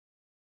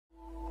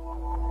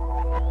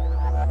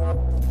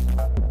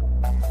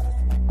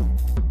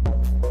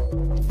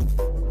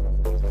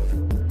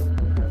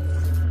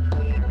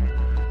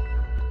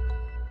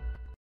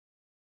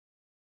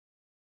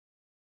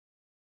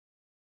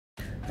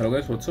Hello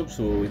guys, what's up?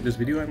 So in this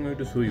video I'm going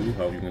to show you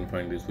how you can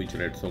find this which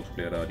Red Sox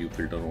player are you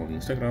filter on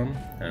Instagram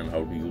and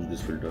how to use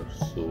this filter.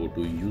 So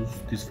to use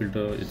this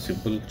filter, it's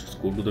simple.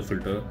 Just go to the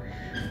filter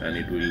and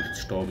it will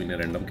stop in a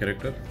random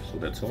character. So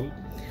that's all.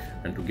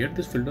 And to get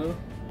this filter,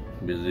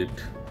 visit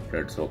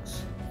Red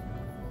Sox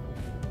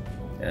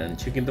and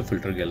check in the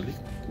filter gallery,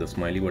 the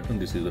smiley button.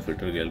 This is the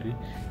filter gallery.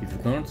 If you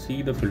can't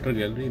see the filter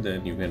gallery,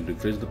 then you can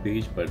refresh the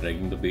page by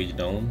dragging the page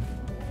down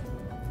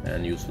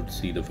and you should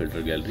see the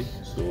filter gallery.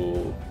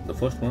 So the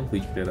first one,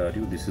 which player are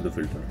you, this is the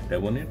filter.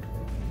 Tap on it,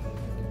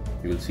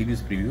 you will see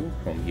this preview.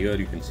 From here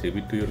you can save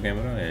it to your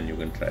camera and you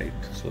can try it.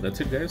 So that's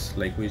it guys.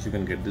 Likewise you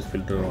can get this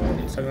filter on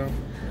Instagram.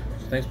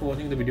 So thanks for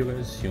watching the video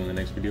guys. See you in the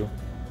next video.